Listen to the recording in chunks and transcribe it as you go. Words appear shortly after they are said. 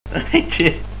I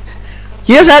did.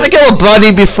 You just had to kill a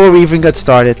bunny before we even got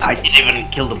started. I didn't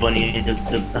even kill the bunny.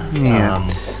 Yeah.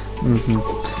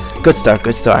 Good start,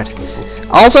 good start.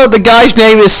 Also, the guy's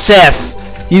name is Seth.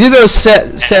 You do know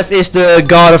Seth is the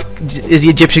is the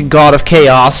Egyptian god of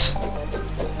chaos.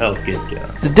 Oh, good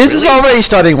god. This is already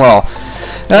starting well.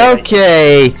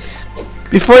 Okay.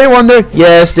 Before you wonder,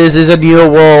 yes, this is a new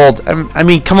world. I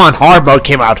mean, come on, hard mode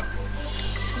came out.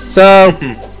 So,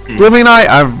 Bloomin and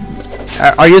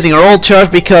I are using our old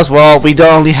charge because, well, we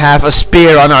don't only have a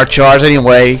spear on our charge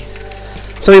anyway.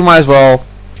 So we might as well,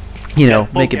 you know,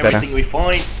 make it better. Everything we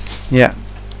find. Yeah.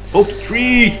 Poke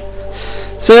trees.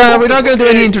 So we're not gonna do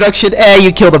any introduction. Hey,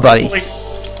 you killed a buddy.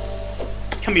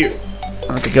 Come here.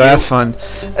 Okay, go have fun.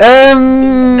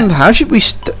 How should we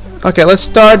okay, let's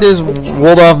start this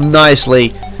world off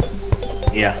nicely.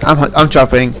 Yeah. I'm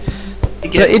chopping.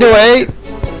 So either way,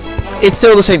 it's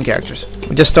still the same characters.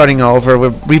 We're just starting over.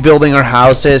 We're rebuilding our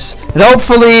houses, and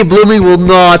hopefully, Bloomin will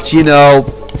not, you know,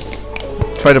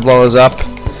 try to blow us up.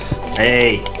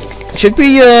 Hey. Should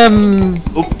we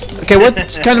okay, what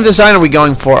kind of design are we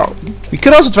going for? We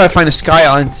could also try to find a sky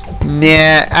island.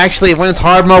 Nah, actually, when it's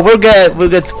hard mode, we'll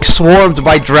get swarmed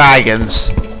by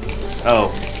dragons.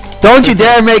 Oh. Don't you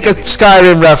dare make a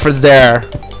Skyrim reference there.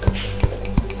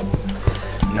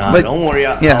 Nah, but, don't worry.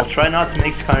 I'll try not to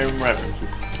make Skyrim references.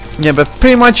 Yeah, but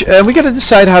pretty much we gotta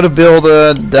decide how to build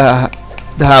the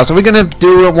house. Are we gonna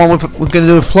do we're gonna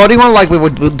do a floating one like we were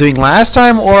doing last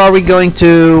time, or are we going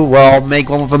to make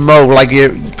one with a moat like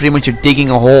you're digging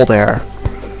a hole there?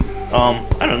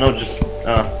 I don't know. Just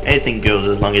anything goes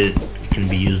as long as it can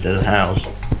be used as a house.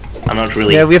 I'm not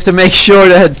really. Yeah, we have to make sure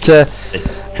that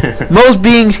most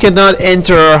beings cannot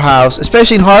enter our house,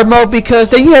 especially in hard mode, because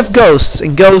then you have ghosts,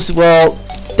 and ghosts, well,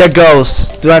 they're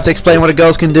ghosts. Do I have to explain what a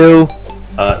ghost can do?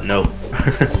 No.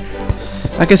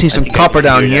 I can see some copper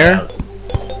down here.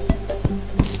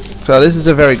 So this is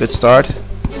a very good start.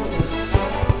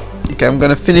 Okay, I'm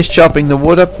gonna finish chopping the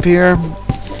wood up here.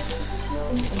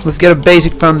 Let's get a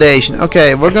basic foundation.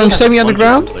 Okay, we're going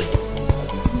semi-underground.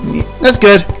 That's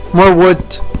good. More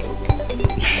wood.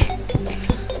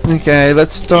 Okay,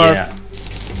 let's start. Yeah.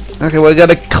 Okay, we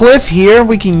got a cliff here.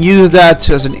 We can use that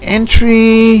as an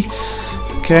entry.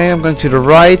 Okay, I'm going to the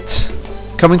right.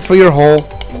 Coming for your hole.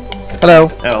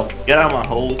 Hello. Oh, get out of my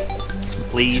hole,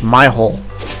 please. It's my hole.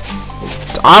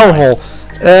 It's our hole.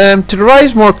 To the right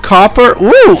is more copper.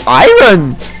 Ooh,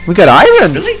 iron. We got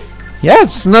iron. Really? Yeah,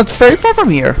 it's not very far from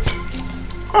here.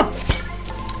 Huh.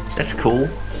 That's cool.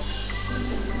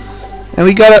 And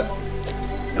we got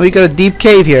a deep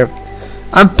cave here.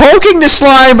 I'm poking the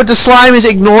slime, but the slime is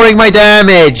ignoring my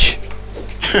damage.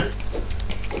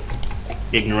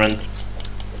 Ignorant.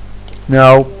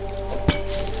 No.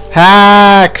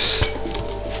 Hacks.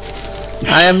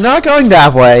 I am not going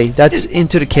that way. That's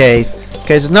into the cave.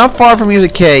 Okay, it's not far from here, the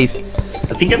cave.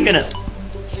 I think I'm gonna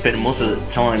spend most of the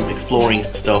time exploring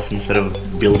stuff instead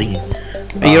of building.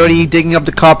 Are you already digging up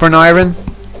the copper and iron?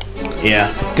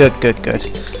 Yeah. Good, good, good.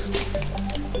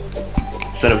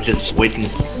 Instead of just wasting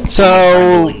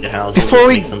so building the house, before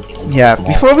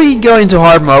before we go into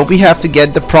hard mode, we have to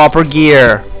get the proper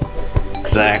gear.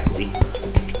 Exactly.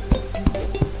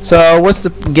 So what's the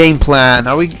game plan?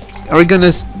 Are we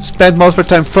gonna spend most of our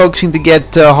time focusing to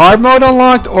get hard mode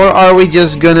unlocked, or are we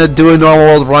just gonna do a normal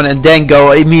world run and then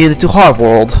go immediately to hard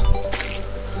world?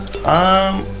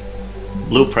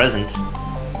 Blue present.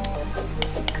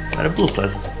 Not a blue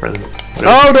present.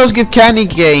 Oh, those give candy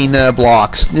cane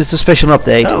blocks. This is a special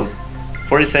update. Oh,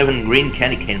 47 green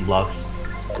candy cane blocks.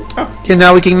 Huh. Okay,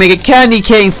 now we can make a candy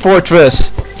cane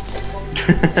fortress.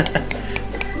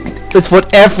 It's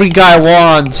what every guy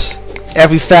wants.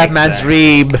 Every fat man's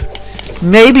dream.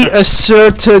 Maybe a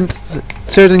certain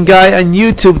guy on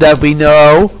YouTube that we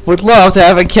know would love to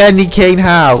have a candy cane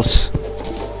house.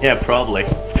 Yeah, probably.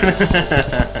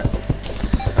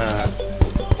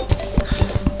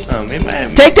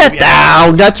 Take that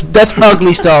down. That's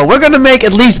ugly stuff. We're gonna make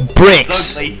at least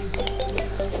bricks.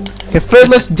 Okay, first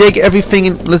let's dig everything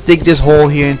in. Let's dig this hole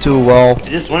here into a wall. I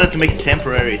just wanted to make a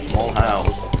temporary small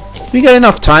house. We got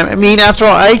enough time. I mean, after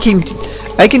all, I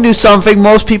can do something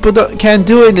most people can't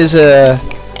do in this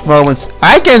moments.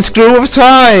 I can screw with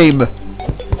time.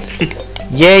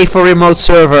 Yay for remote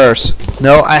servers.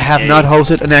 No, I have not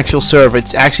hosted an actual server.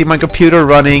 It's actually my computer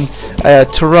running a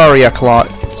Terraria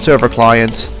server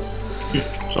client.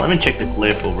 So let me check the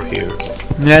cliff over here.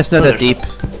 Yeah, it's not that deep.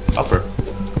 Copper.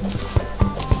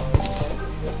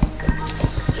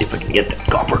 See if I can get that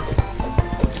copper.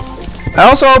 I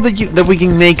also hope that we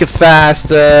can make a fast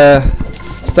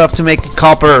stuff to make a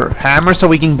copper hammer, so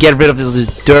we can get rid of these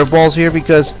dirt balls here.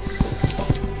 Because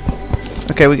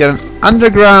Okay, we got an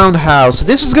underground house.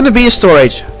 This is gonna be a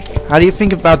storage. How do you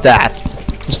think about that?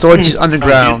 The storage is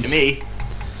underground. To me.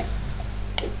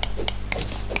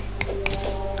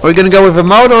 Are we gonna go with a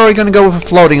moat, or are we gonna go with a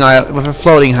floating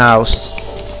house?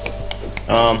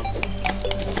 I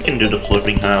can do the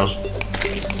floating house.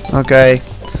 Okay.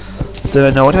 Do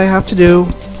I know what I have to do?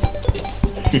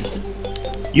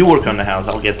 You work on the house,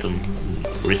 I'll get some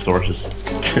resources.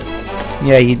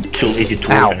 Yeah, you... Too lazy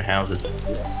to Ow. work on houses.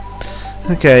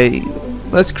 Okay,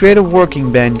 let's create a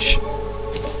working bench.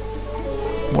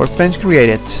 Workbench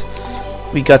created.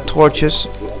 We got torches.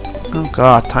 Oh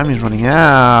god, time is running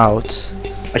out.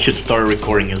 I should start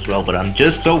recording as well, but I'm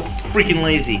just so freaking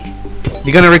lazy.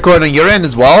 You're gonna record on your end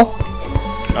as well?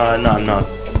 No, I'm not,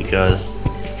 because...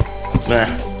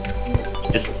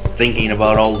 just thinking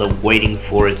about all the waiting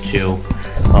for it to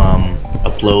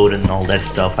upload and all that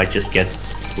stuff, I just get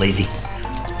lazy.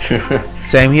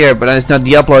 Same here, but it's not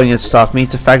the uploading and stuff.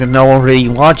 Means the fact that no one really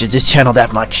watches this channel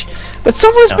that much. But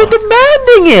someone's been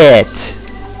demanding it!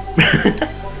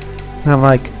 And I'm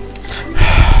like...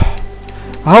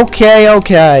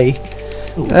 okay.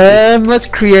 Let's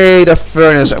create a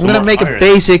furnace. I'm gonna make a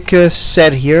basic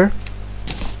set here.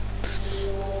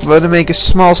 I'm gonna make a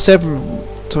small set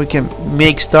so we can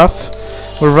make stuff.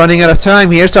 We're running out of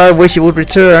time here, so I wish it would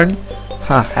return.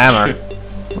 Huh, hammer.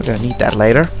 We're gonna need that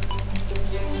later.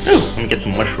 Ooh, I'm gonna get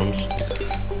some mushrooms.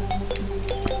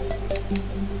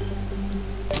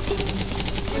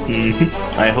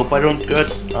 I hope I don't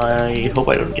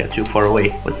get too far away.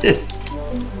 What's this?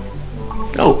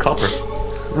 Oh, copper.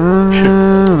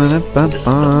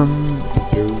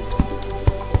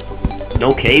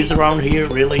 No caves around here,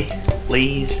 really?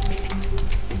 Please?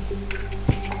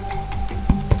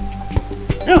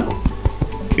 No.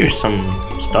 Here's some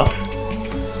stuff.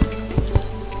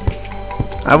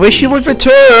 I wish you would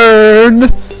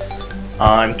return.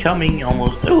 I'm coming,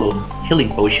 almost. Oh, healing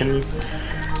potion.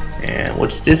 And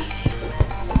what's this?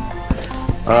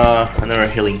 Another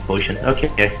healing potion.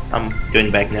 Okay, I'm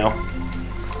going back now.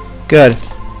 Good.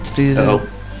 Please. Uh oh.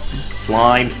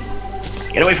 Slimes.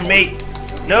 Get away from me!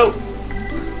 No!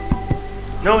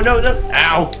 No!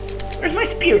 Ow! Where's my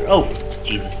spear? Oh,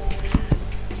 Jesus.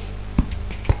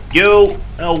 Yo!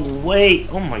 Oh, wait!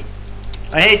 Oh my...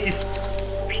 I hate this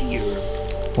spear.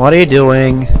 What are you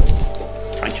doing?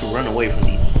 Trying to run away from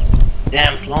these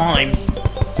damn slimes.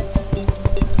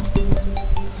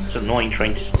 It's annoying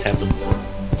trying to stab them.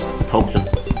 Poke them.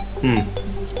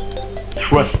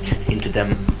 Thrust into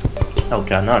them. Oh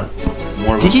god, not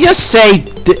more. Did you just say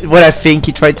what I think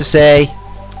you tried to say?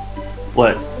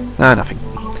 What? Ah, nothing.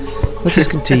 Let's just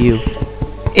continue.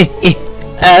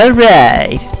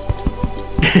 Alright.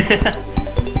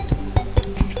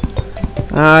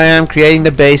 I am creating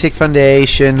the basic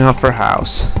foundation of our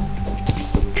house.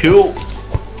 Cool.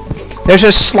 There's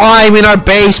a slime in our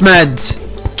basement!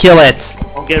 Kill it!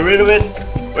 I'll get rid of it.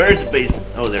 Where's the basement?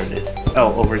 Oh, there it is.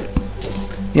 Oh, over there.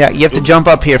 Yeah, you have to jump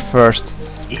up here first.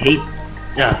 You hate...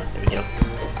 Ah, there we go.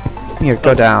 Here,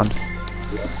 go down.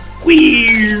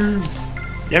 Whee!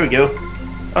 There we go.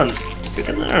 Oh, we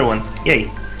got another one.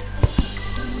 Yay.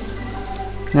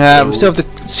 Yeah, we still have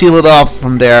to seal it off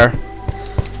from there.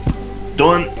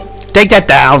 Done. Take that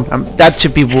down. That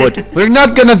should be wood. We're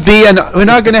not gonna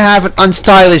have an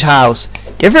unstylish house.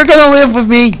 If you're gonna live with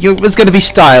me, it's gonna be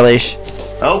stylish.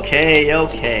 Okay.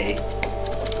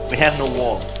 We have no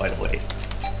walls, by the way.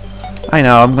 I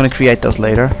know. I'm gonna create those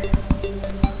later.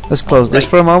 Let's close this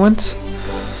for a moment.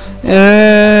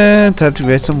 And time to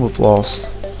create some wood walls.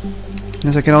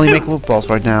 Yes, I can only make wood walls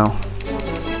right now.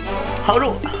 How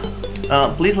do...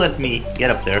 please let me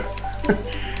get up there.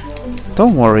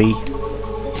 Don't worry.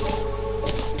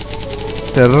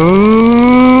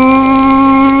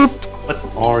 What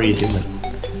are you doing?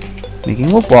 Making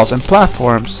wood walls and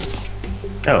platforms.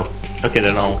 Oh, okay,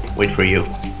 then I'll wait for you.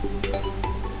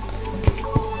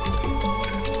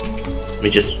 Let me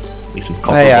just make some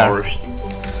copper bars.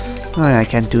 Oh, I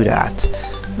can't do that.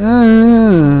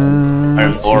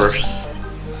 Iron ores.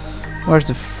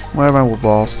 Where are my wood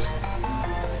balls?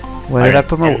 Where did I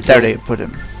put my? There they put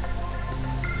them.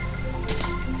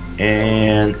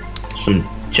 And some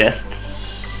chests.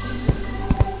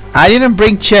 I didn't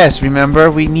bring chests.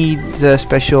 Remember, we need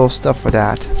special stuff for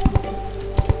that.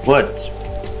 What?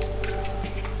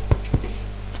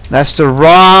 That's the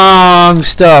wrong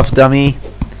stuff, dummy.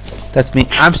 That's me.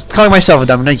 I'm calling myself a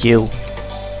dummy, not you.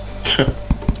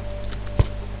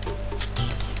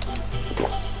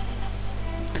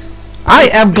 I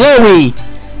am glowy!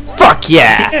 Fuck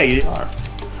yeah! Yeah, you are.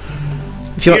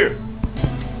 Here.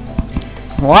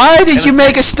 Why did you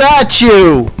make a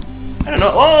statue? I don't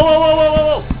know.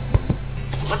 Whoa!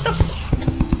 What the?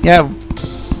 Yeah,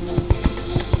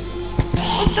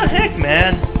 What the heck,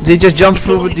 man? Did he just jump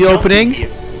through Totally the jumped opening? in here.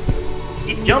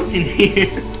 He jumped in here.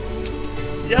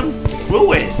 He jumped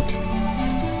through it.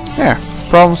 There.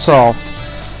 Problem solved.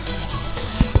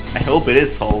 I hope it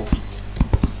is solved.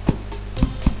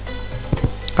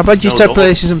 How about you No, start don't.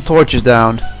 placing some torches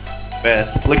down?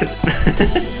 Best. Look at.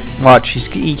 Watch,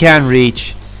 he can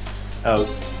reach. Oh,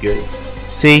 good.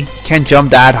 See? Can't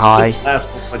jump that high.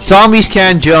 Zombies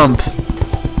can jump.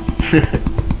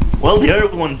 Well, the other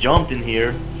one jumped in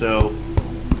here, so.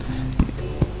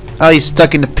 Oh, he's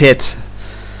stuck in the pit.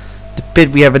 The pit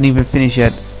we haven't even finished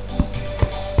yet.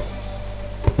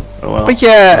 Oh well. But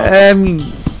yeah,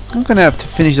 I'm gonna have to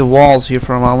finish the walls here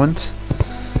for a moment.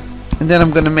 And then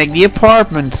I'm gonna make the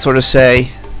apartment, sort of say.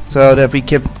 So that we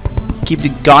keep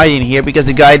the guy in here, because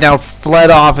the guy now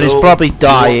fled off and is probably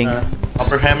dying.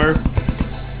 Copper hammer?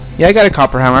 Yeah, I got a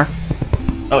copper hammer.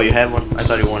 Oh, you had one? I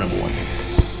thought you wanted one.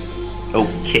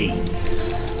 Okay.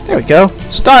 There we go.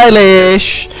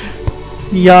 Stylish!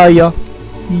 Yeah, yeah.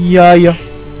 Yeah, yeah.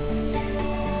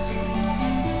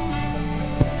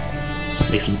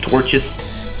 Make some torches.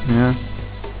 Yeah.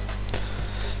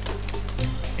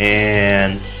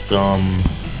 And some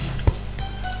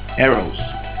arrows.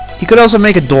 You could also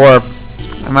make a door.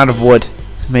 I'm out of wood.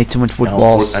 Made too much wood Now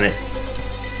walls. work on it.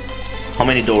 How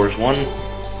many doors? One?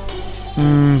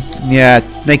 Yeah,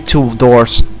 make 2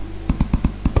 doors.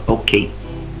 Okay.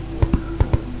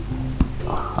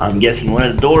 I'm guessing one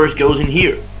of the doors goes in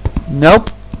here. Nope.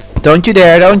 Don't you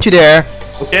dare, don't you dare.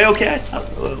 Okay, okay.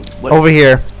 What? Over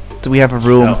here. Do we have a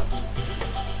room? Oh.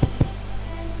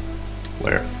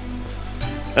 Where?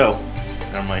 Oh,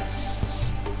 never mind.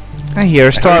 I hear a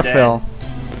heard starfill.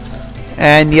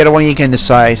 And the other one you can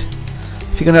decide.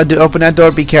 If you're gonna open that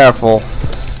door, be careful.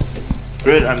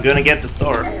 Good, I'm gonna get the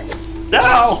star.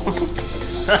 No!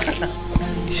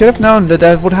 You should have known that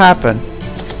that would happen.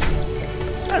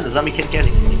 Ah, the zombie can't get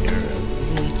in here.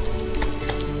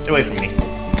 Get away from me.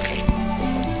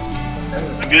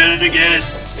 I'm gonna get it.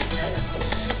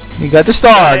 You got the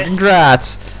star. Okay.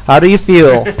 Congrats. How do you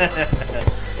feel?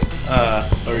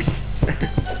 Hurt.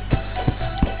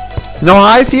 You know how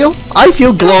I feel? I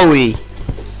feel glowy.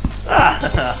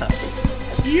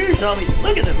 You're zombie.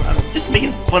 Look at them. I'm just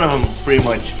making fun of them, pretty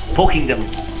much. Poking them.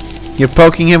 You're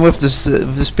poking him with the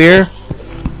spear?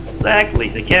 Exactly.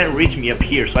 They can't reach me up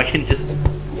here, so I can just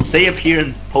stay up here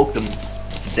and poke them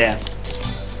to death.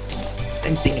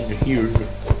 Same thing in here.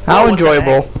 How Oh, what the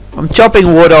enjoyable. heck? I'm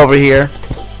chopping wood over here.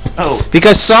 Oh,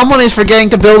 Because someone is forgetting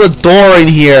to build a door in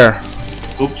here.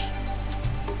 oops.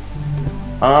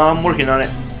 I'm working on it.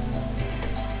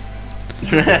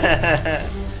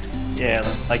 Yeah,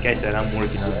 like I said, I'm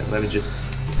working on it. Let me just...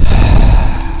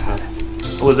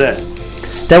 What was that?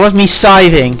 That was me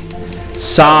scything.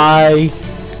 Sigh.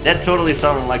 That totally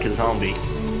sounded like a zombie.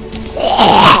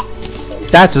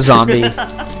 That's a zombie.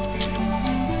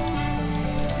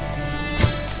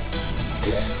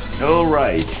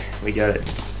 Alright, we got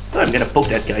it. Oh, I'm gonna poke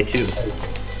that guy too.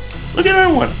 Look at that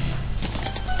one!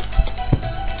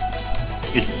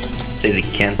 You say they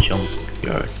can't jump.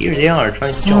 Here they are,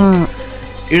 trying to jump.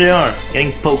 Here they are,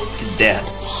 getting poked to death.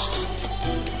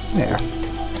 There.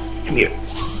 Come here.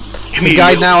 Come The here.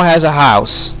 guy you. now has a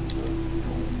house.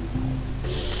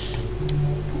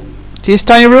 See this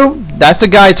tiny room? That's the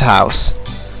guy's house.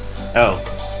 Oh.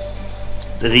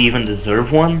 Does he even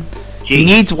deserve one? He Jeez.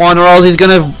 needs one, or else he's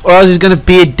gonna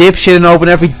be a dipshit and open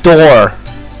every door.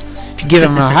 If you give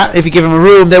him a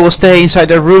room, they will stay inside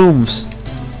their rooms.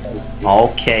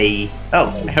 Okay. Oh,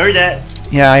 I heard that.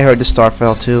 Yeah, I heard the star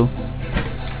fell too.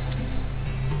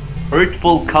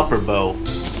 Hurtful copper bow.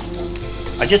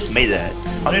 I just made that.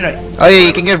 How did I? Oh yeah,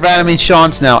 you can get random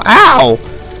enchants now. Ow!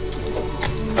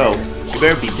 Oh, you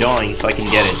better be dying so I can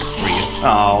get it for you.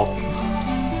 Oh.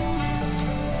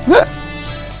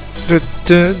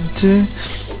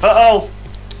 Uh-oh!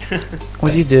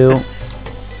 What do you do?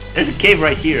 There's a cave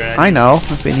right here. I know,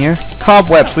 I've been here.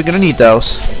 Cobwebs, we're gonna need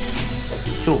those.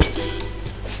 Cool.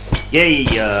 Yay,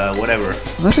 whatever.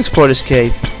 Let's explore this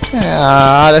cave.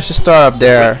 Yeah, there's a star up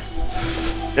there.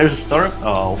 There's a star?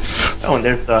 Oh. Oh, and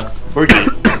there's a birdie.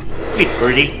 Hey,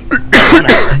 birdie.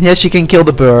 Yes, you can kill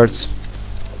the birds.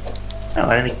 Oh,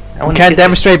 I I can't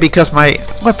demonstrate because my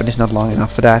weapon is not long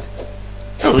enough for that.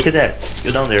 Oh, look at that.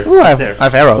 Go down there. Ooh, I there.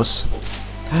 have arrows.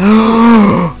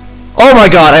 Oh my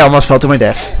god, I almost fell to my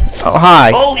death. Oh, hi.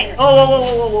 Holy!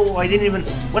 Oh, I didn't even...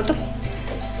 What the...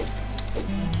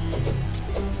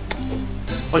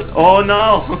 Wait, oh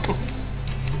no!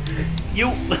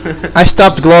 You... I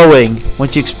stopped glowing.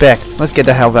 What do you expect? Let's get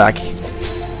the hell back.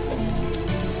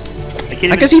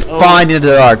 I guess he's fine in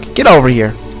the dark. Get over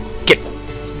here. Get.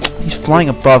 He's flying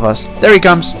above us. There he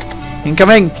comes.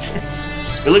 Incoming.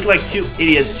 We look like two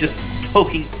idiots just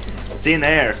poking thin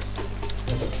air.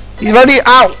 He's ready.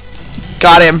 Ow!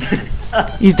 Got him.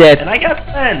 He's dead. And I got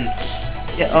 10.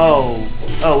 Yeah. Oh.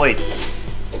 Oh wait.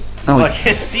 Oh. Oh, I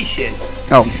can't see shit.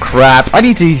 Oh crap! I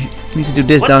need to do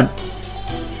this. What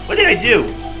What did I do?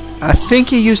 I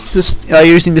think you used this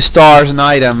using the star as an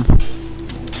item.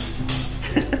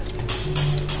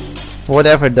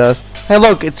 Whatever it does. Hey,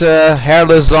 look! It's a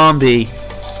hairless zombie.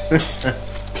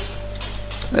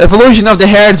 Evolution of the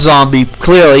haired zombie,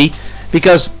 clearly,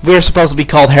 because we're supposed to be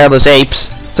called hairless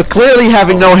apes. So clearly,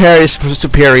 having no hair is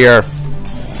superior.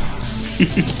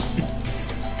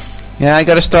 Yeah, I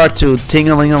gotta start to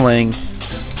ting-a-ling-a-ling.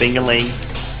 Ting-a-ling.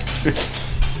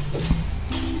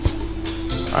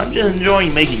 I'm just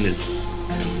enjoying making this.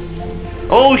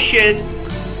 Oh shit!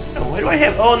 Oh, why do I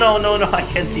have? Oh no, no, no! I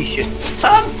can't see shit.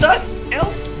 I'm stuck.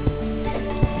 Help!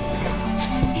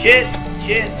 Shit!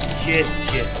 Shit! Shit!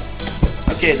 Shit!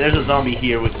 Okay, there's a zombie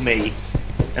here with me,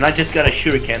 and I just got a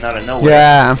shuriken out of nowhere.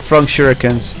 Yeah, I'm throwing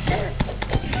shurikens.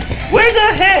 Where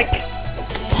the heck?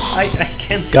 I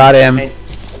can't see. Got him.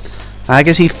 I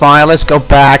guess he's fine. Let's go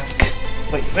back.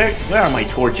 Wait, where are my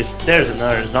torches? There's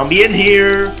another zombie in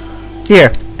here. Here,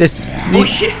 this. Oh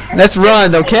shit! Let's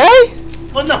run, okay?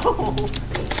 Oh no!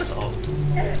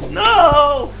 No!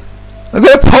 No! I'm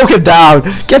gonna poke him down.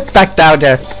 Get back down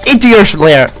there. Into your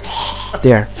lair.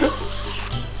 There.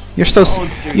 You're so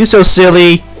you're so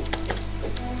silly.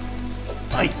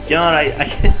 My God,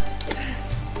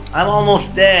 I'm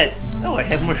almost dead. Oh, I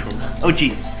have mushroom. Oh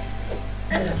jeez.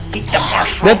 Eat the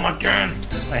mushroom again.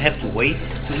 I have to wait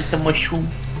to eat the mushroom.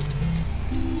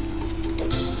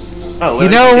 Oh, you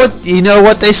know what? You know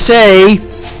what they say.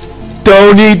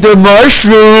 Don't eat the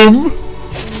mushroom.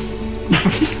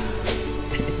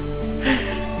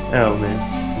 Oh man.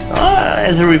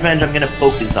 As a revenge, I'm gonna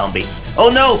poke the zombie. Oh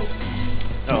no!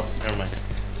 Oh, never mind.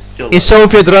 Still In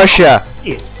Soviet Russia,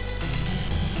 yeah.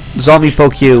 zombie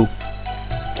poke you.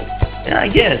 Yeah, I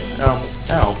guess.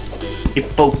 Oh, he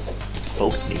poked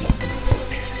me.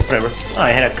 Whatever. Oh, I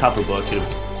had a copper bow. I could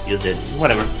have used it.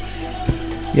 Whatever.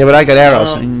 Yeah, but I got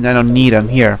arrows and I don't need them.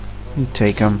 Here, you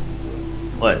take them.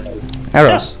 What?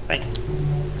 Arrows. Yeah, right.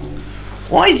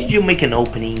 Why did you make an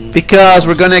opening? Because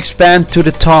we're gonna expand to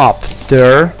the top.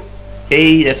 There.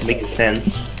 Okay, that makes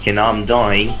sense. Okay, now I'm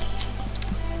dying.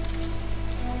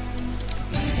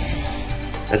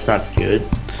 That's not good.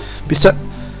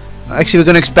 Actually, we're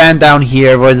gonna expand down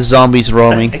here where the zombies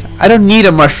roaming. I don't need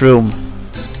a mushroom.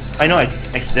 I know I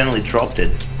accidentally dropped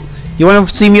it. You wanna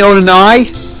see me own an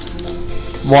eye?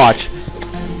 Watch.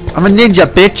 I'm a ninja,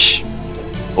 bitch.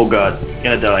 Oh god,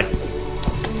 gonna die.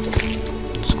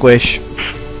 Squish.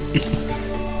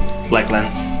 Black lens.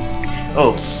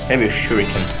 Oh, maybe a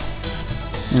shuriken.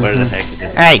 Where the heck is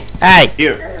it? Hey, hey!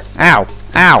 Here. Ow,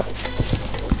 ow!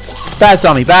 Bad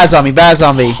zombie, bad zombie, bad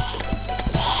zombie.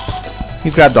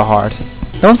 You grabbed the heart.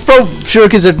 Don't throw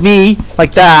shurikens at me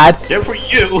like that. They're for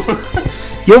you.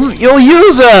 You'll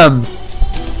use them.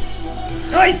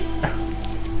 Right.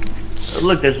 Oh,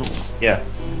 look, there's yeah.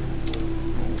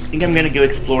 I think I'm gonna go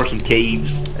explore some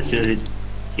caves as soon as it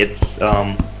gets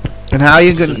And how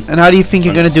you gonna? And how do you think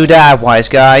you're gonna do that, wise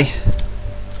guy?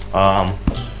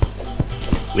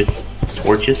 With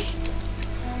torches.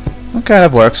 Okay,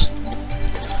 that works.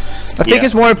 I think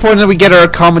it's more important that we get our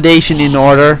accommodation in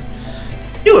order.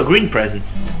 Do a green present.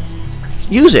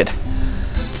 Use it.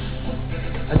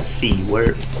 Let's see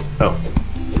where. Oh,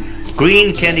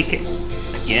 green candy cane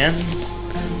again.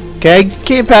 Okay,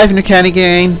 keep passing the candy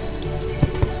cane.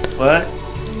 What?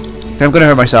 I'm gonna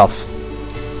hurt myself.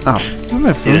 Oh,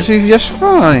 my food's just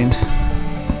fine.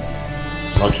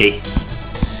 Okay.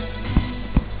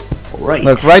 Alright.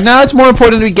 Look, right now it's more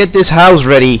important we get this house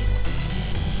ready.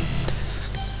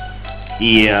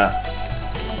 Yeah.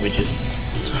 We just.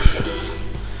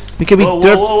 We could be. Whoa,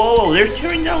 whoa, whoa, whoa! They're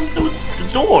tearing down the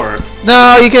door.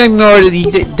 No, you can ignore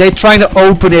it. They're trying to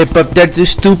open it, but they're too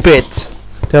stupid.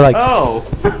 They're like. Oh,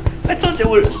 I thought they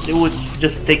would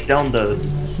just take down the.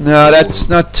 No, that's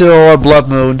not till our blood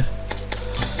moon.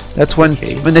 That's when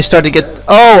they start to get.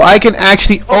 Oh, I can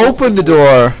actually open the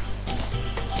door.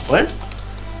 What?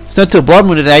 It's not till blood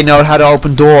moon that I know how to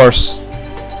open doors.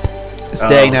 It's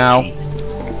day now.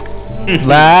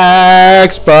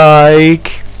 Black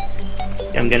spike.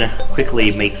 I'm gonna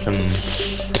quickly make some.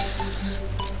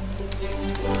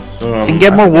 And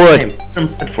get more wood. Some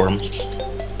platforms.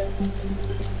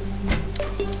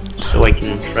 So I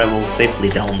can travel safely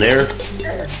down there.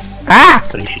 Ah!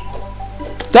 But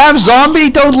Damn zombie!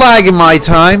 Don't lag in my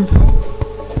time.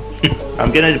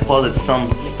 I'm gonna deposit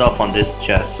some stuff on this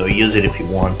chest, so use it if you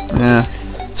want. Yeah.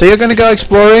 So you're gonna go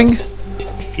exploring?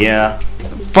 Yeah.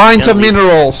 Find some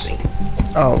minerals.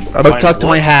 Oh, I'll talk to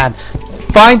my hand.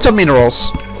 Find some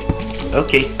minerals.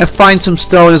 Okay. And find some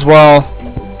stone as well.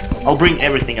 I'll bring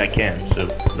everything I can, so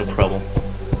no problem.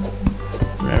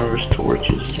 Arrows,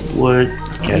 torches, wood.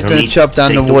 Okay, I'm gonna chop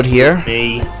down the wood here.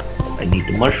 I need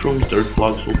the mushrooms. Dirt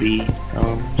blocks will be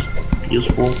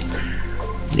useful.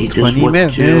 Need this 20 wood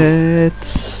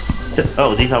minutes. too.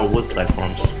 Oh, these are wood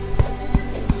platforms.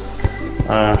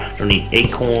 Don't need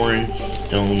acorns.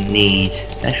 Don't need.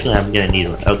 Actually, I'm gonna need.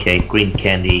 Okay, green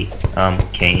candy.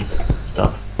 Cane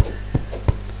stuff.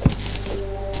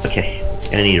 Okay,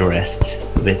 gonna need a rest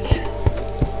a bit.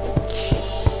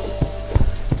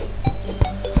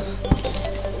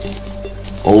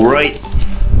 Alright.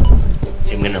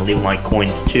 I'm gonna leave my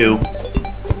coins too.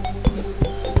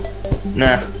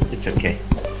 Nah, it's okay.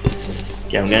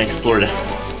 Okay, I'm gonna explore the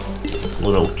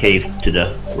little cave to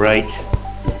the right.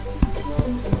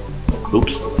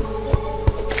 Oops.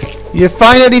 You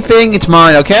find anything, it's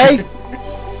mine, okay?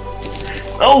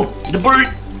 Oh, the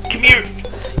bird! Come here!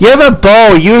 You have a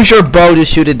bow, use your bow to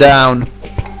shoot it down.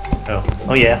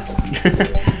 Oh yeah.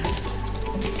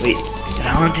 Wait, can I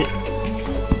hunt it?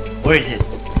 Where is it?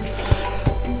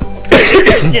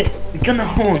 We're gonna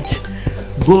hunt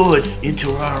birds in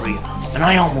Terraria, and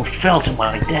I almost fell to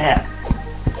my death.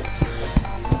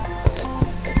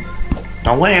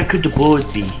 Now where could the bird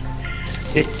be?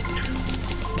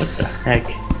 What the heck?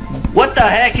 What the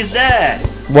heck is that?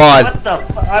 What?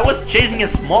 I was chasing a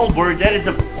small bird. That is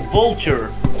a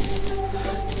vulture.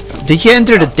 Did you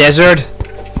enter the desert?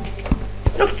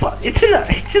 The fuck? It's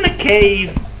in a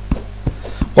cave.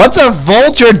 What's a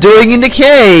vulture doing in the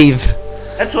cave?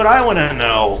 That's what I want to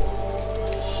know.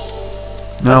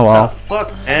 Oh well. What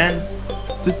the fuck, man?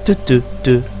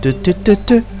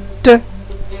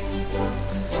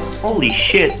 Holy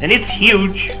shit! And it's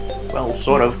huge. Well,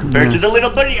 sort of compared to the little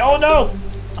buddy. Oh no!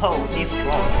 Oh, he's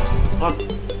strong.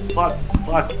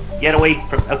 Fuck. Get away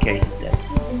from. Okay, he's dead.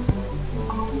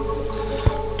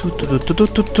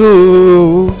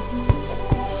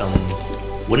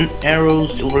 Some wooden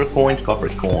arrows, silver coins, copper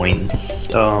coins.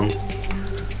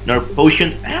 Another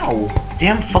potion. Ow!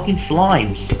 Damn fucking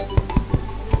slimes.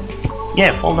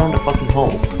 Yeah, fall down the fucking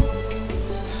hole.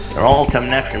 They're all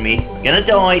coming after me. I'm gonna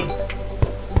die.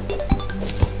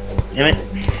 Damn it.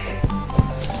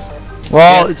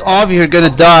 Well, it's obvious you're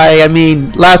gonna die. I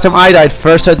mean, last time I died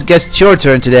first, so I guess it's your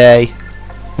turn today.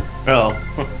 Oh.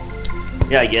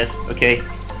 Yeah, I guess. Okay.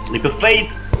 Leap of faith.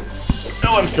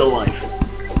 Oh, I'm still alive.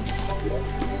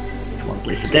 Come on,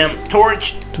 place a damn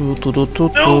torch.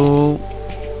 No.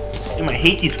 Damn, I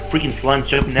hate these freaking slimes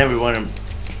jumping everywhere.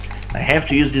 I have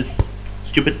to use this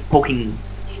stupid poking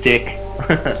stick.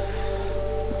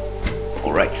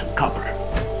 Alright, some copper.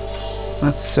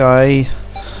 Let's say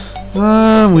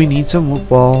we need some wood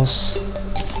balls.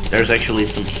 There's actually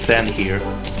some sand here.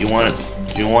 Do you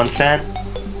want sand?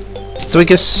 So we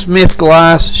can smith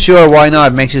glass. Sure, why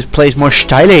not? Makes this place more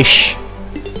stylish.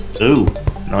 Ooh,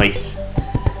 nice.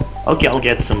 Okay, I'll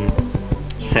get some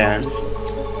sand.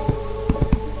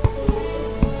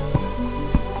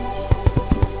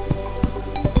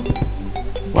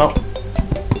 Well,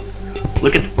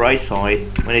 look at the bright side.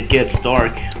 When it gets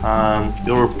dark,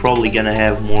 you're probably gonna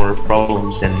have more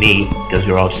problems than me because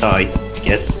you're outside, I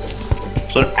guess.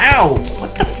 So, ow!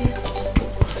 What the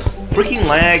freaking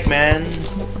lag, man?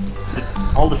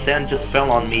 All the sand just fell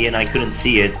on me and I couldn't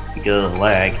see it because of the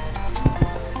lag.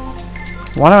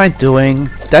 What am I doing?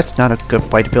 That's not a good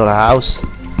way to build a house.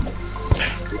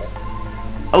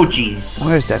 Oh jeez.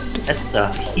 Where is that? That's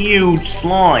a huge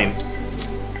slime.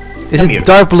 Is Come it here.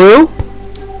 dark blue?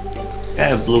 I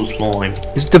have blue slime.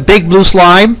 Is it the big blue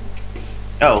slime?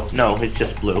 Oh, no, it's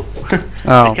just blue.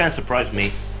 Oh. It kind of surprised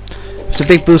me. If it's a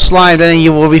big blue slime, then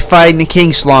you will be fighting the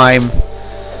king slime.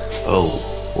 Oh,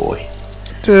 boy.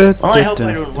 Well, I hope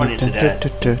I don't run into that.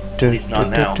 At least not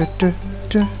now.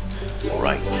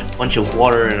 Alright, a bunch of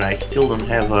water and I still don't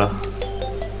have a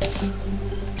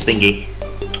thingy.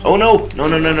 Oh no! No,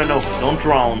 don't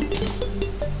drown.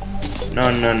 No,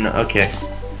 okay.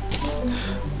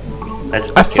 That's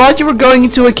I thought you were going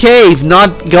into a cave,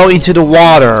 not go into the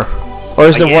water. Or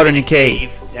is there water in the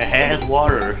cave? It has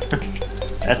water.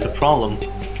 That's the problem.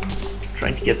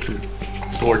 Trying to get some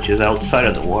torches outside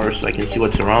of the water so I can see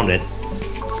what's around it.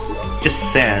 Just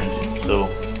sand, so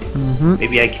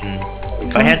maybe I can.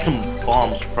 If I had some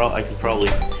bombs, I could probably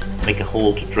make a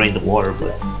hole to drain the water.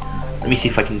 But let me see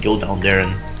if I can go down there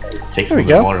and take some of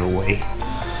the water away.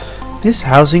 This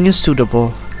housing is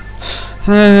suitable.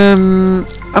 I'm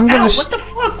gonna. Ow, what the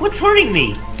fuck? What's hurting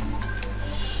me?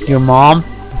 Your mom?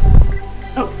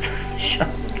 Oh, shut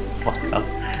the fuck up.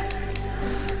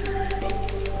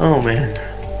 Oh man.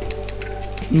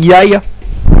 Yeah.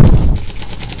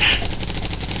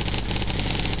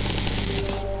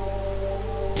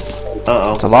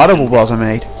 Uh-oh. It's a lot of balls I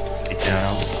made.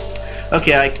 Down.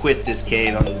 Okay, I quit this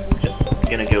cave. I'm just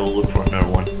gonna go look for another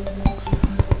one.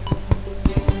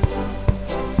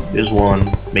 This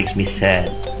one makes me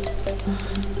sad.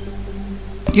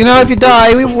 You know, if you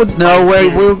die, we would know where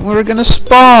we're gonna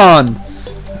spawn.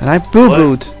 And I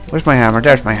boo-booed. Where's my hammer?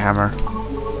 There's my hammer.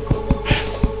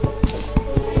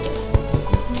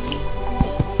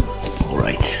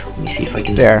 Alright, let me see if I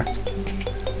can... There.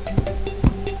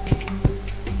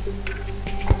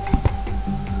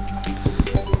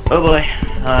 Oh boy,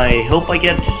 I hope I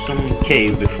get to some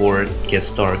cave before it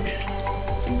gets dark.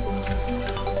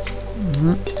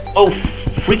 Oh,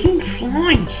 freaking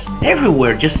slimes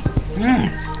everywhere, just...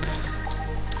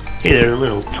 Hey, there's a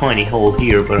little tiny hole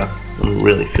here, but I don't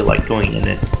really feel like going in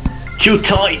it. Too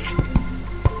tight!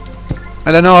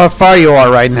 I don't know how far you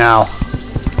are right now.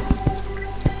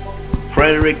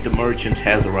 Frederick the merchant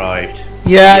has arrived.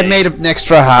 Yeah, I made an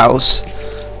extra house.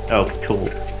 Oh, cool.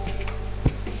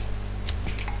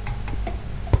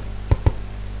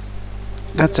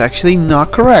 That's actually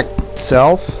not correct,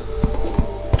 Self.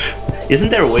 Isn't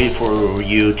there a way for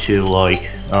you to, like,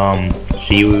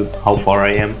 see how far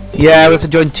I am? Yeah, we have to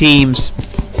join teams.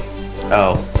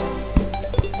 Oh.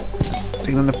 I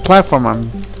think on the platform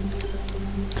I'm...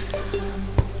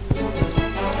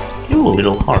 Ooh, a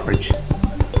little hard.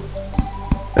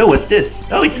 Oh, what's this?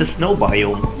 Oh, it's a snow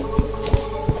biome.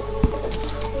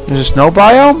 There's a snow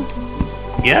biome?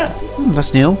 Yeah.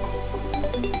 That's new.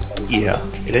 Yeah,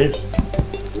 it is.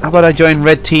 How about I join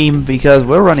red team because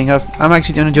we're running off. I'm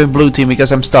actually gonna join blue team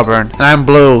because I'm stubborn. And I'm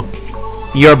blue.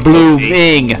 You're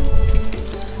blooming.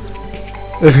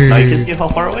 I can see how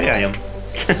far away I am.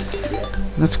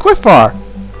 That's quite far.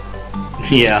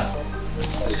 Yeah.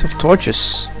 So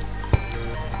torches.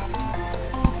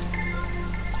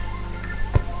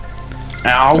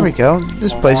 Ow. There we go.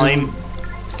 This place is...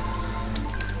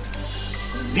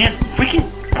 Man, freaking...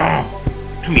 Oh,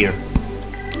 come here.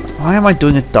 Why am I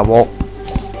doing it double?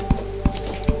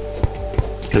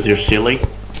 Because you're silly.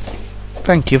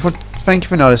 Thank you for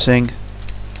noticing.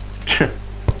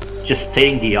 Just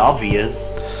stating the obvious.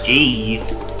 Jeez.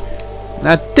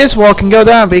 Now this wall can go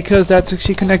down because that's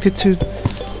actually connected to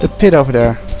the pit over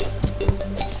there.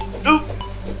 Oop!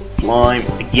 Slime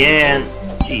again.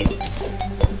 Jeez.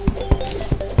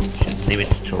 Should name it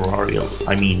Terraria.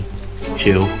 I mean,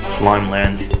 to Slime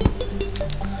Land.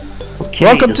 Okay,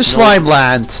 Welcome to Slime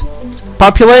Land.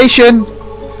 Population,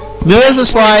 millions of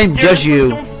slime, just you.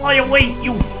 Don't fly away,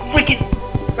 you freaking...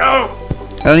 No!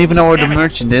 I don't even know where the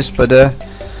merchant is, but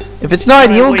if it's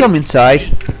night, he will come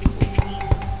inside.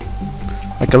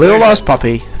 Like a little lost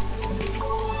puppy.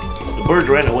 The bird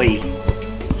ran away.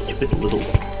 Stupid little...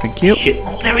 Thank you. Shit.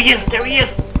 Oh, there he is! There he is!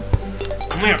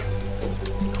 Come here!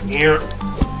 Come here!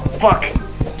 Fuck!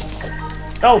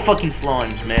 Oh, fucking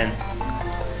slimes, man.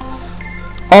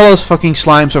 All those fucking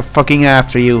slimes are fucking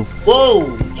after you.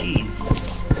 Whoa! Jeez.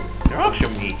 They're after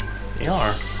me. They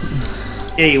are.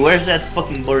 Hey, where's that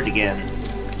fucking bird again?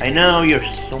 I know you're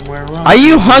somewhere around. Are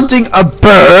you hunting a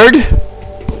bird?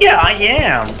 Yeah, I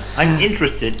am. I'm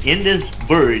interested in this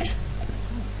bird.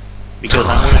 Because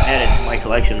I'm gonna add it to my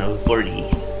collection of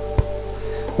birdies.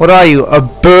 What are you, a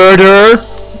birder?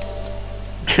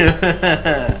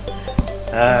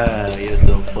 Ah, you're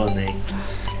so funny.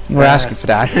 We're asking for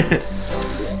that.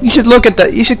 You should look at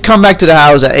that. You should come back to the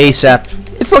house at ASAP.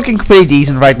 It's looking pretty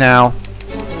decent right now.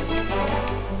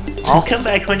 I'll come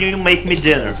back when you make me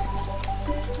dinner.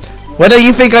 What do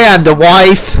you think I am, the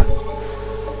wife?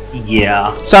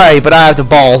 Yeah. Sorry, but I have the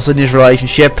balls in this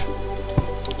relationship.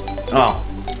 Oh,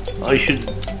 I should...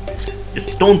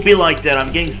 Just don't be like that.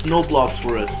 I'm getting snow blocks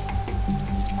for us.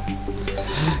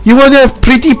 You want to have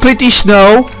pretty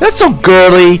snow? That's so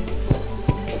girly.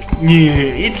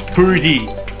 Yeah, it's pretty.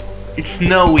 It's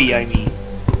snowy, I mean.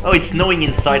 Oh, it's snowing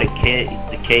inside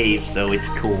the cave, so it's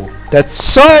cool. That's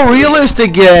so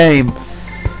realistic, game.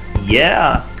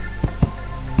 Yeah.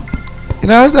 You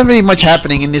know, there's not really much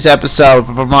happening in this episode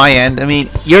from my end. I mean,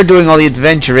 you're doing all the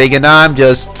adventuring, and I'm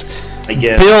just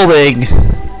building.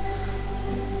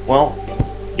 Well,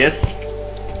 yes.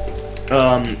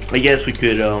 I guess we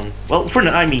could. Well, for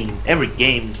now, I mean, every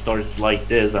game starts like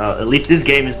this. At least this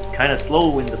game is kind of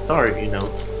slow in the start, you know,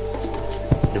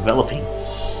 developing.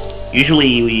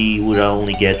 Usually we would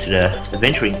only get to the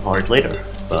adventuring part later.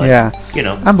 But, yeah. You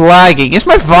know. I'm lagging. Is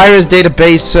my virus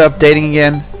database updating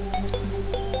again?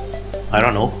 I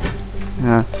don't know.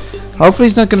 Yeah. Hopefully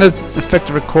it's not going to affect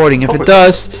the recording. If it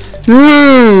does...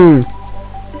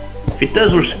 If it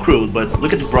does, we're screwed, but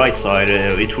look at the bright side.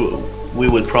 We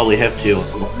would probably have to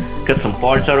cut some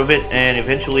parts out of it, and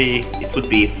eventually it would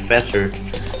be faster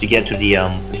to get to the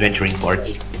adventuring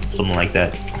parts. Something like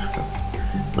that.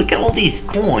 Look at all these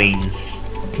coins.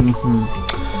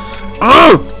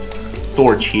 Oh!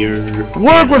 Torch here.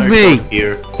 Work with me!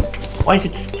 Here. Why is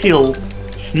it still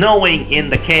snowing in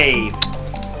the cave?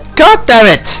 God damn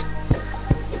it!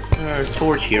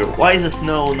 Torch here. Why is the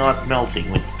snow not melting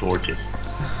with the torches?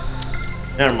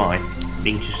 Never mind.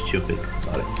 Being too stupid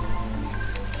about it.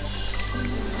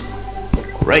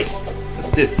 Alright. What's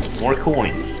this? More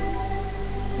coins.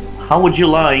 How would you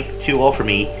like to offer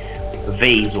me a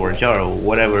vase or a jar or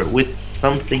whatever with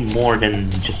something more than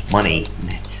just money in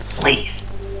it? Please.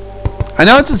 I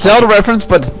know it's a Zelda reference,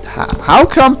 but how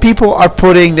come people are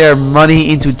putting their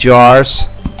money into jars?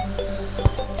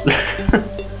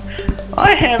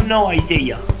 I have no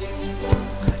idea.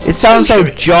 It sounds so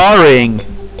jarring.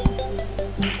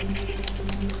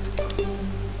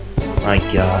 My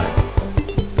God.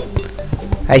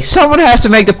 Hey, someone has to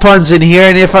make the puns in here,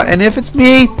 and if it's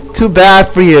me, too bad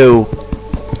for you.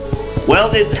 Well,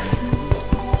 then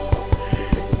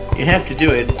you have to do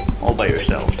it all by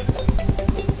yourself.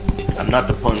 I'm not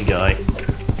the pun guy.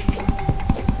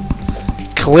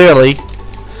 Clearly.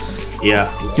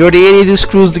 Yeah. You're the idiot who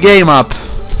screws the game up.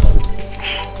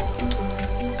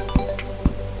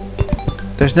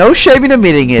 There's no shame in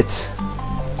admitting it.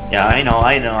 Yeah, I know,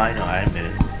 I admit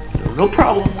it. No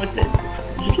problem with it.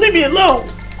 Just leave me alone.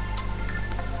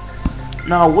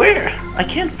 Now where? I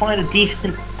can't find a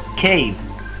decent cave.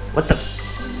 What the?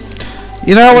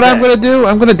 You know what I'm gonna do?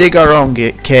 I'm gonna dig our own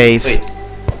cave. Wait.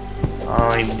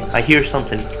 I hear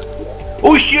something.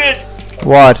 Oh shit!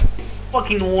 What?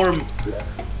 Fucking worm.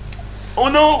 Oh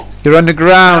no! You're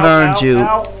underground, Ow, aren't ow, you?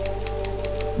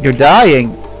 ow. You're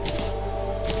dying.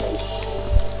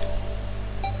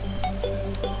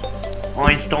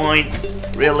 Einstein,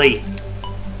 really?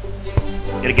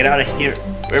 Gotta get out of here.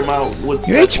 Where my wood?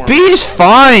 Your platform? HP is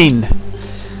fine.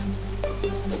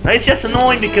 It's just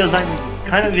annoying because I'm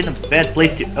kind of in a bad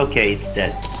place to... Okay, it's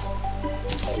dead.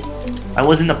 I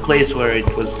was in a place where it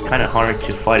was kind of hard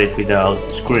to fight it without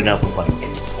screwing up, like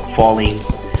falling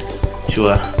to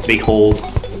a big hole.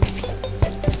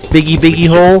 Biggie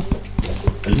hole?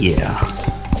 Yeah.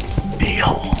 Big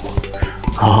hole.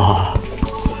 Ah.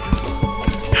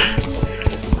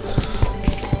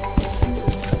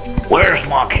 Where's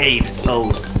my cave?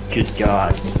 Oh, good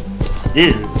God.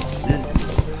 This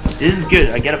is good.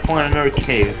 I gotta find another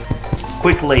cave.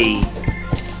 Quickly.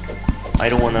 I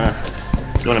don't wanna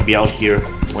be out here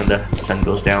when the sun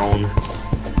goes down.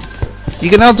 You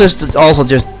can also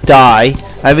just die.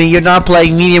 I mean, you're not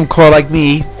playing medium core like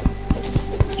me.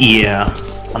 Yeah.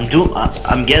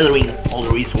 I'm gathering all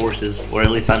the resources, or at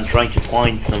least I'm trying to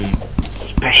find some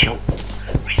special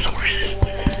resources.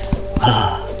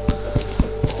 Oh,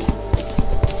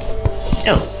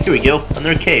 here we go.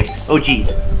 Another cave. Oh,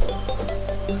 jeez.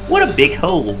 What a big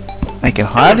hole. I can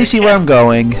hardly see where I'm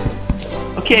going.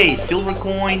 Okay, silver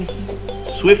coins,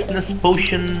 swiftness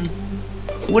potion,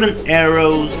 wooden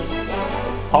arrows,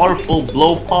 powerful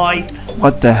blowpipe,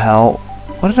 What the hell?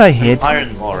 What did I hit?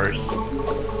 iron bars.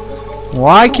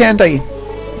 Why can't I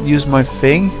use my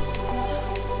thing?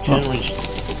 Generally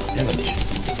damage.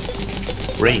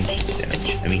 Range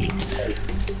damage. I mean,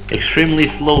 extremely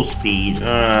slow speed.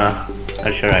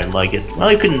 Not sure I like it. Well,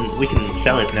 we can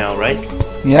sell it now, right?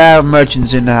 Yeah,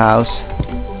 merchants in the house.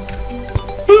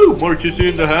 Woo! Merchants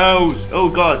in the house! Oh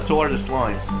god, so are the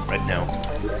slimes right now.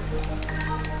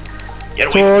 Get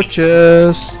away from me.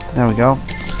 Torches. There we go.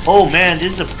 Oh man,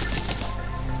 this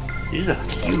is a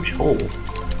huge hole.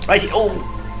 Right here. Oh!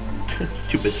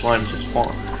 Stupid slime just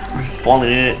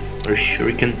falling in it. Or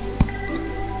shuriken.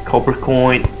 Copper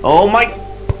coin. Oh my!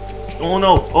 Oh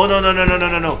no! Oh no! No! No! No! No!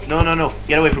 No! No! No! No! No!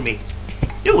 Get away from me!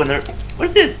 You winner!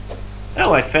 What's this?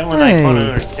 Oh, I fell and I found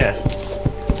another chest.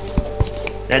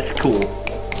 That's cool.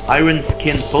 Iron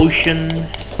skin potion.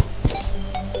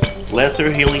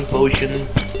 Lesser healing potion.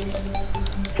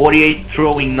 48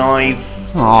 throwing knives.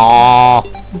 Aww.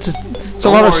 It's a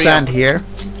lot of worry, sand here.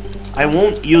 I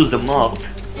won't use them up,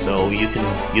 so you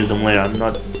can use them later. I'm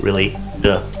not really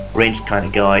the ranged kind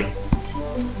of guy.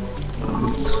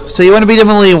 So you want to be the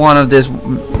melee one of this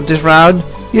round?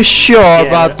 You sure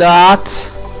about that?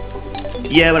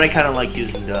 Yeah, but I kind of like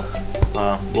using the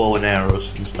bow and arrows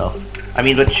and stuff. I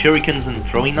mean, but shurikens and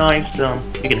throwing knives,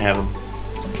 you can have them.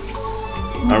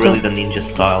 Not really the ninja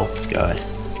style guy.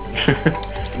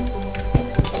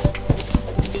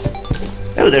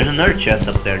 Oh, there's another chest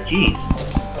up there. Jeez.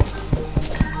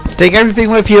 Take everything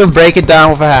with you and break it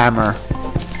down with a hammer.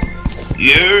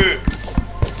 Yeah.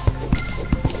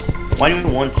 Why do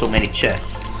we want so many chests?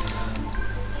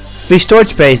 Free storage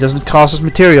space doesn't cost us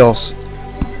materials.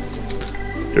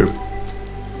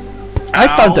 I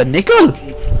found a nickel.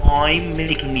 I'm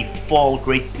making me fall.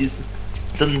 Great, this is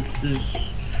substances.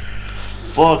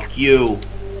 Fuck you.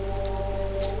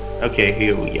 Okay,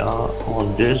 here we are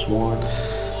on this one.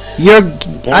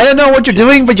 I don't know what you're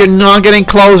doing, but you're not getting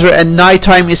closer, and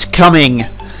nighttime is coming.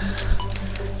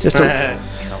 Just a...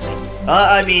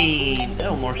 I mean,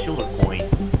 no more silver coins.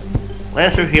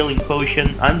 Lesser healing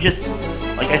potion. I'm just,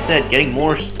 like I said, getting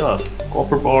more stuff.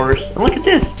 Copper bars. And look at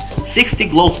this. 60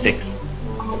 glow sticks.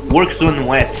 Works when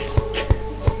wet.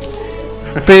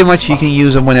 Pretty much you can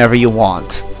use them whenever you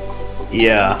want.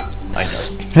 Yeah, I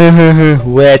know.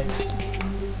 Wet.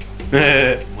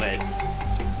 Wet.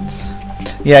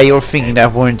 Yeah, you were thinking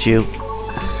that, weren't you? Of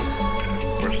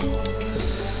course.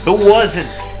 Who wasn't?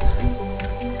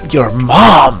 Your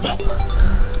mom!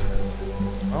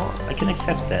 Oh, I can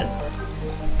accept that.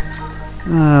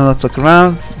 Let's look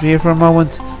around here for a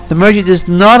moment. The merchant is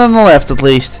not on the left, at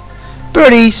least.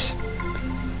 Birdies!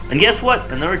 And guess what?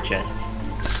 Another chest.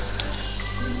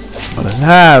 What does it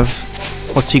have?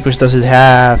 What secrets does it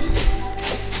have?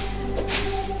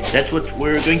 That's what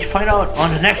we're going to find out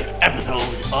on the next episode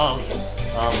of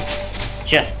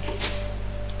chests.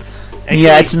 Actually,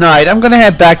 Yeah, it's night. I'm gonna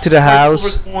head back to the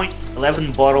house. Points,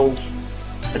 11 bottles,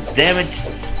 a damage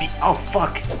speed. Oh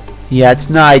fuck! Yeah, it's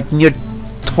night. And you're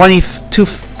 20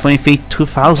 feet,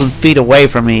 2,000 feet away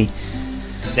from me.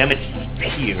 Damage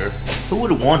spear. Who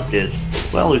would want this?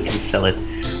 Well, we can sell it.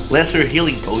 Lesser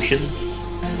healing potions.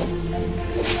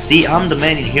 See, I'm the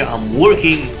man in here. I'm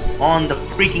working on the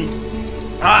freaking...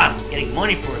 getting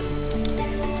money for it.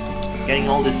 Getting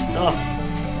all this stuff.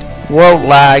 World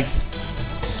lag.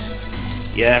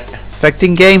 Yeah.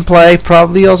 Affecting gameplay,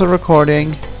 probably also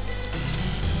recording.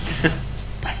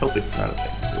 I hope it's not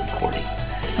affecting the recording.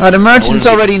 The merchant's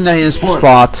already in his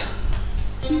spot.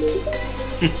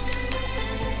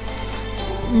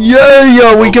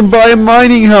 Yeah, we can buy a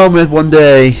mining helmet one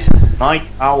day. Night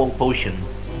owl potion.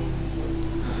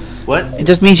 What? It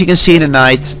just means you can see in the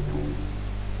night.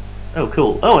 Oh,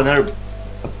 cool. Oh, another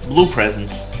blue present.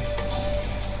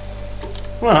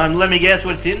 Well, let me guess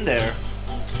what's in there.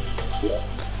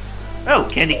 Oh,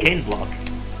 candy cane block.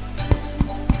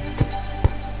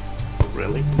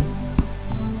 Really?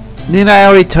 Didn't I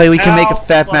already tell you we can make a Ow,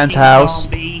 fat man's fucking house?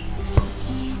 Zombie.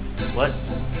 What?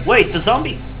 Wait, the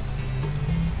zombie.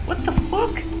 What the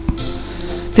fuck?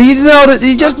 Did you know that? Did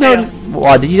you just know?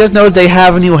 What? Did you just know they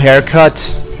have a new haircut?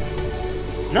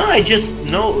 No, I just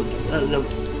know.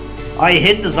 I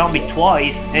hit the zombie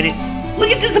twice, and it. Look,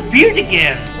 it disappeared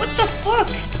again. What the fuck?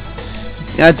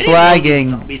 That's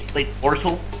lagging. Zombies played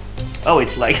Portal. Oh,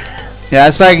 it's like. Yeah,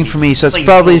 it's lagging for me, so it's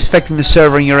probably affecting the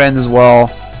server on your end as well.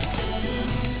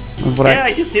 Yeah,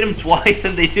 I just hit them twice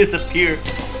and they disappear.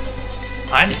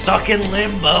 I'm stuck in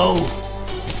limbo.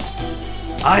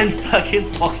 I'm stuck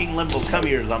in fucking limbo. Come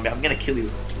here, zombie. I'm gonna kill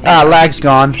you. Lag's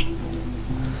gone.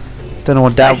 Don't know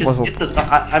what that was.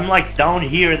 I'm like down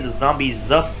here and the zombie's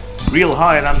up real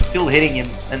high and I'm still hitting him.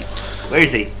 And where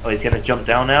is he? Oh, he's gonna jump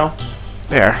down now.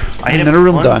 There. I hit Another him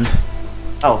room once. done.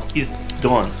 Oh, he's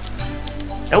done.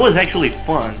 That was actually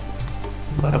fun.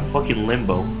 What a fucking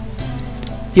limbo.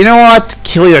 You know what?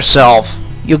 Kill yourself.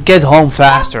 You'll get home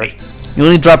faster. You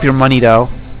only drop your money though.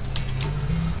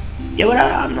 Yeah, but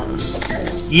I'm not.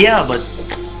 Yeah, but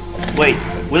wait.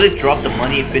 Will it drop the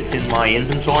money if it's in my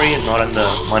inventory and not on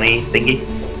the money thingy?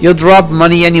 You'll drop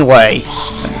money anyway.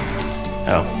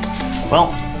 Oh.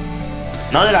 Well,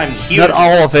 now that I'm here... Not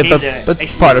all of it, but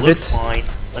part of it. Fine.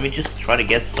 Let me just try to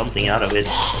get something out of it.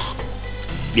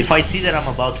 If I see that I'm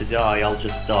about to die, I'll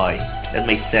just die. That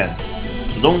makes sense.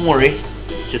 So don't worry.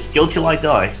 Just go till I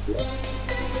die.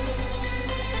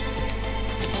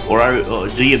 Or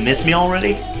do you miss me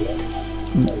already?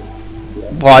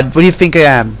 What do you think I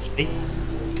am?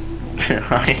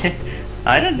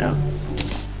 I don't know.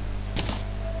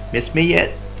 Miss me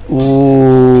yet?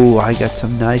 Ooh, I got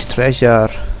some nice treasure.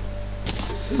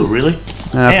 Ooh, really?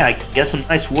 Hey, I can get some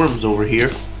nice worms over here.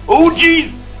 Oh,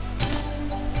 jeez!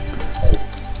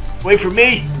 Wait for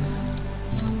me!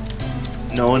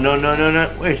 No.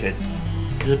 Where is it?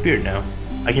 It disappeared now.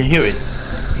 I can hear it.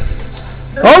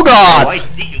 Oh God! Oh, I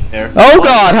see you there. Oh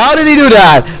God! How did he do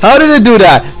that? How did he do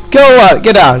that? Go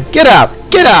Get out! Get out!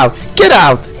 Get out! Get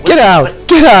out! Get out!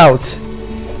 Get out!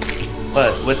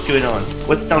 What? What's going on?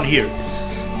 What's down here?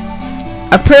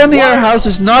 Apparently our house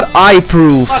is not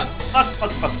eye-proof. Fuck.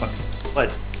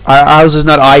 What? Our house is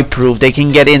not eye-proof. They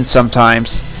can get in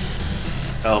sometimes.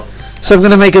 Oh. So I'm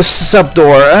gonna make a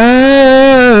sub-door.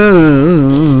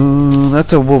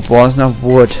 That's a wood wall, it's not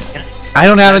wood. I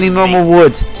don't have any normal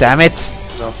wood, damn it.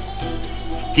 No.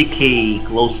 Sticky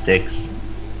glow sticks.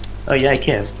 Oh yeah, I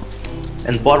can.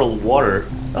 And bottled water.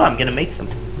 Oh, I'm gonna make some.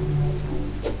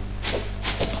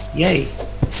 Yay.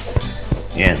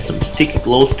 And some sticky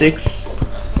glow sticks.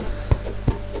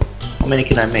 How many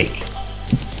can I make?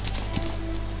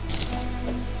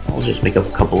 I'll just make up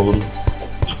a couple of them.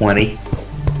 20.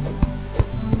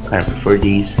 Kind of prefer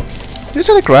these. Did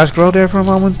the grass grow there for a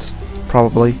moment?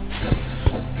 Probably.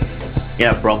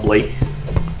 Yeah, probably.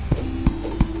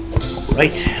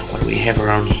 Right, what do we have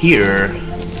around here?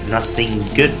 Nothing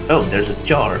good. Oh, there's a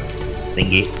jar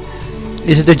thingy.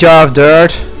 Is it the jar of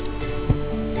dirt?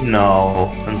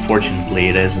 No, unfortunately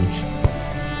it isn't.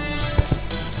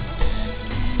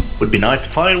 Would be nice to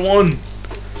find one.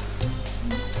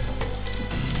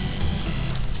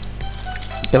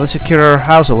 Yeah, let's secure our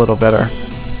house a little better.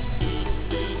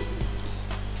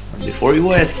 Before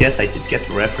you ask, yes, I did get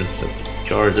the reference of the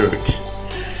jar of dirt.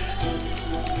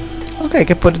 Okay, I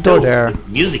can put the door there. The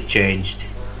music changed.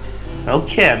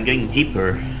 Okay, I'm going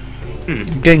deeper.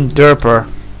 I'm getting derper.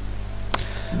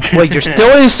 Wait, you're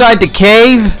still inside the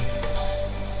cave?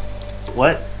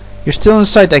 What? You're still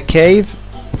inside that cave?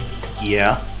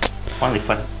 Yeah. Finally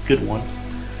found a good one.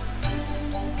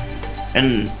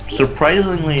 And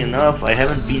surprisingly enough, I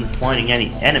haven't been finding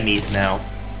any enemies now.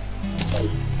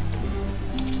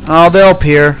 Oh, they're up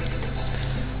here.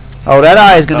 Oh, that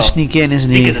eye is gonna sneak in,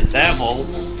 isn't he? Speaking of the devil.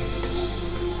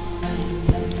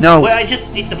 No. Wait, I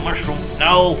just need the mushroom.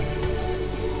 No.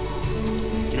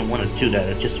 You don't want to do that.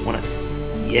 I just want to.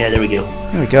 Yeah, there we go.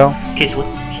 There we go. Okay, so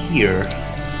what's here?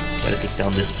 Gotta take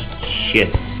down this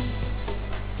shit.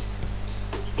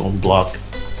 Stone block.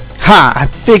 Ha! I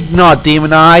think not,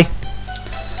 Demon Eye.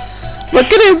 Look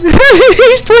at him!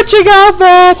 He's twitching out,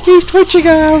 man! He's twitching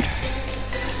out!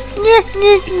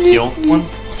 The old one?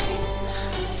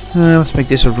 Let's make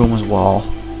this a room as well.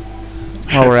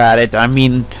 While we're at it, I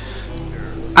mean...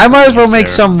 I might as well make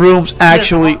some rooms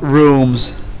actually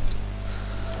rooms.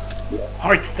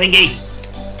 Heart thingy!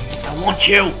 I want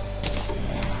you!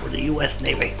 For the US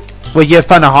Navy. Wait, you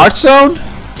found a heart zone?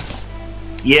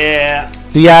 Yeah.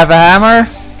 Do you have a hammer?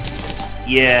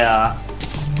 Yeah.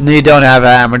 No, you don't have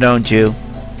a hammer, don't you?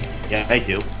 Yeah, I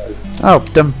do. Oh,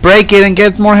 then break it and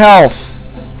get more health.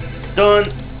 Done!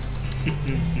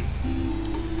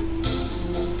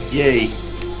 Yay.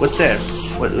 What's that?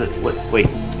 What, wait.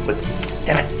 What?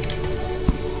 Damn it.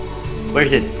 Where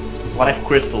is it? Life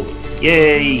crystal.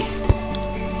 Yay!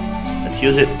 Let's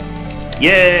use it.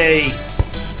 Yay!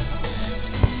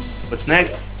 What's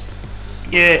next?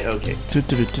 Yeah, okay. So,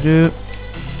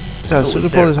 the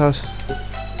police house.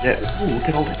 Yeah. Ooh, look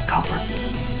at all that copper.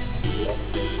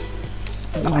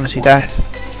 I want to see that.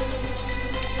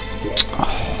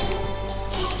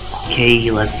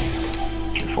 Okay, let's...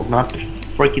 Careful not to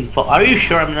freaking fall. Are you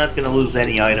sure I'm not gonna lose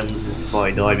any items before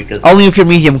I die? Because... Only if you're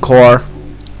medium core.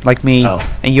 Like me. Oh.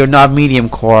 And you're not medium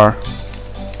core.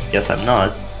 Yes, I'm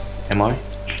not. Am I?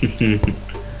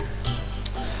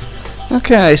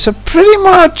 Okay, so pretty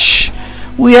much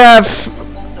we have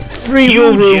 3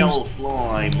 Huge rooms. yellow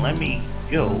slime. Let me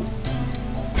go.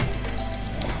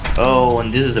 Oh,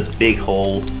 and this is a big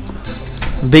hole.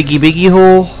 Biggie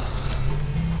hole.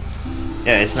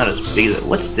 Yeah, it's not as big as...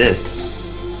 What's this?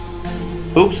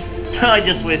 Oops. I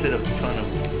just wasted a ton of...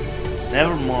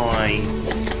 Never mind.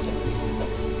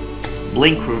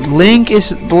 Blink room. Link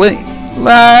is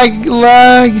lag.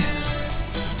 Like...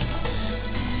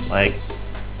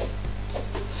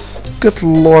 Good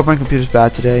lord, my computer's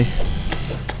bad today.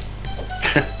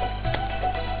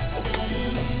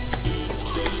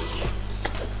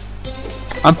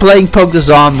 I'm playing Poke the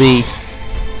Zombie.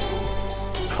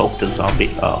 Poke the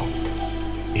zombie. Oh.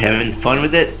 You having fun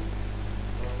with it?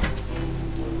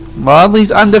 Well, at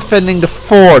least I'm defending the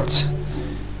fort.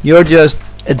 You're just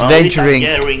adventuring.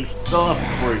 Well, at least I'm gathering stuff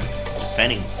for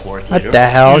defending the fort later. What the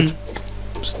hell?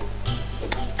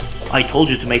 I told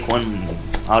you to make one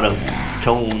out of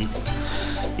stone.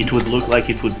 It would look like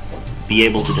it would be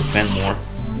able to defend more.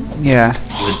 Yeah.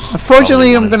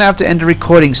 Unfortunately, I'm gonna have to end the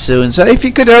recording soon. So if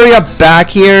you could hurry up back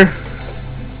here.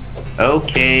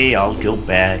 Okay, I'll go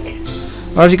back.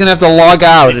 Or else you're gonna have to log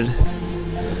out.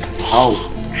 I'll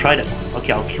try to...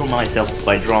 Okay, I'll kill myself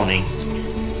by drowning.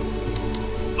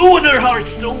 Ooh, another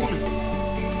heartstone!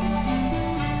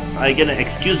 I'm gonna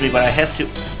excuse me, but I have to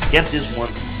get this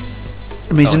one.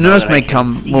 It means the nurse may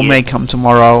come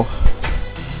tomorrow.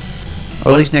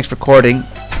 Or at least next recording.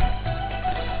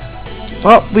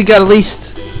 Well, we got at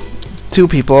least 2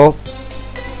 people.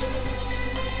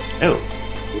 Oh.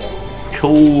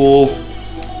 Cool.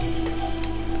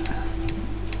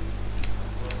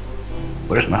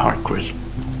 Where's my heart, Chris?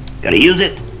 Gotta use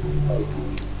it.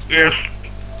 Yes.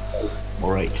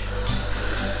 Alright.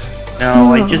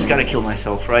 Now, I just gotta kill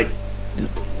myself, right?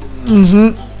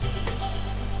 Mm-hmm.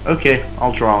 Okay,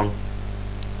 I'll drown.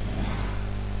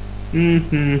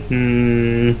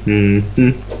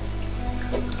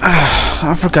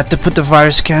 I forgot to put the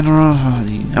virus scanner on.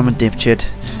 Oh, I'm a dipshit.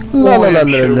 La la la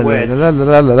la la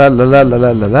la la la la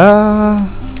la la la.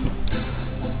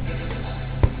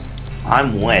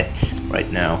 I'm wet right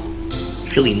now.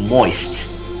 Feeling moist.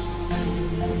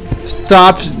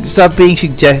 Stop being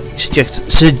suggestive.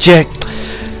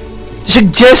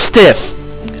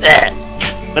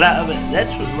 But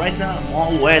that's right now. I'm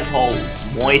all wet hole,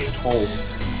 moist hole,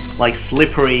 like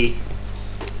slippery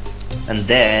and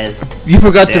dead. You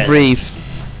forgot to breathe.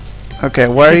 Okay,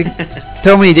 where are you?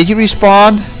 Tell me, did you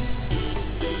respawn?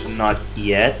 Not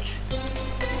yet.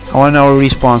 I want to know where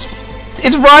respawns.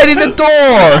 It's right in the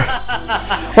door!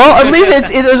 Well, at least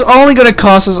it is only going to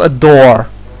cost us a door.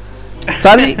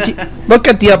 So look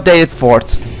at the updated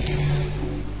forts.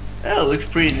 Oh, it looks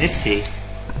pretty nifty.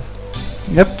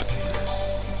 Yep.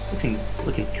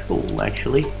 Looking cool,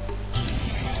 actually.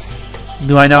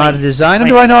 Do I know how to design, or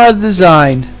do I know how to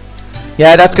design?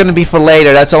 Yeah, that's going to be for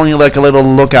later. That's only like a little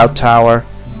lookout tower.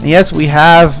 And yes, we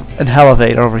have an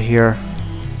elevator over here.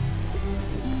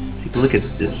 Take a look at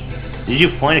this. Did you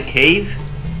find a cave?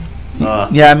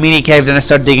 Yeah, a mini cave, then I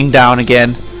start digging down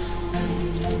again.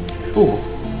 Cool.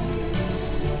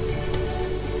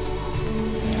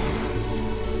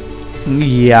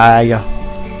 Yeah.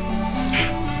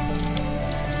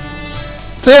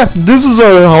 So yeah, this is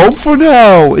our home for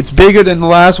now. It's bigger than the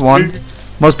last one.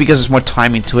 Most because there's more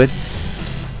time into it.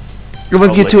 It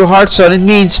won't get too hard, so it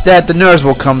means that the nerds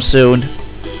will come soon.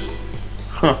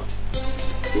 Huh.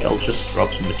 I'll just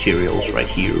drop some materials right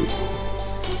here.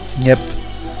 Yep.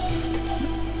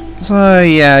 So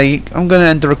yeah, I'm gonna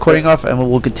end the recording off and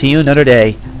we'll continue another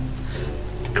day.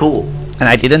 Cool. And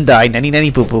I didn't die,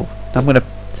 nanny boo boo. I'm gonna...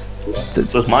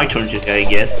 It was my turn to die, I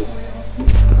guess.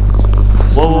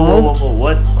 Whoa,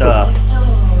 what the...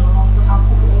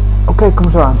 Okay,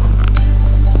 come on.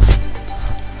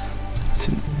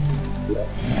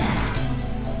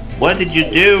 What did you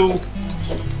do?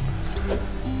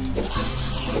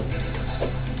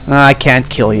 I can't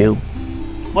kill you.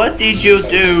 What did you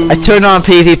do? I turned on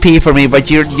PvP for me, but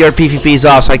your PvP is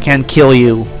off, so I can't kill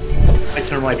you. I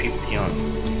turned my PvP on.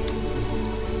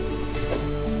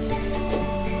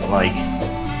 Like...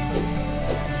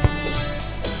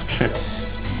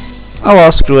 Oh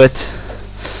well, screw it.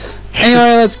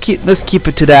 Anyway, let's keep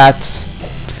it to that.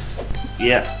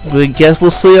 Yeah. We guess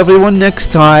we'll see everyone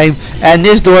next time. And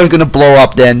this door is gonna blow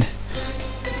up then.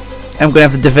 I'm gonna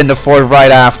have to defend the fort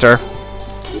right after.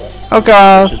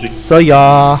 Okay. So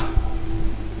yeah.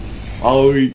 Oh.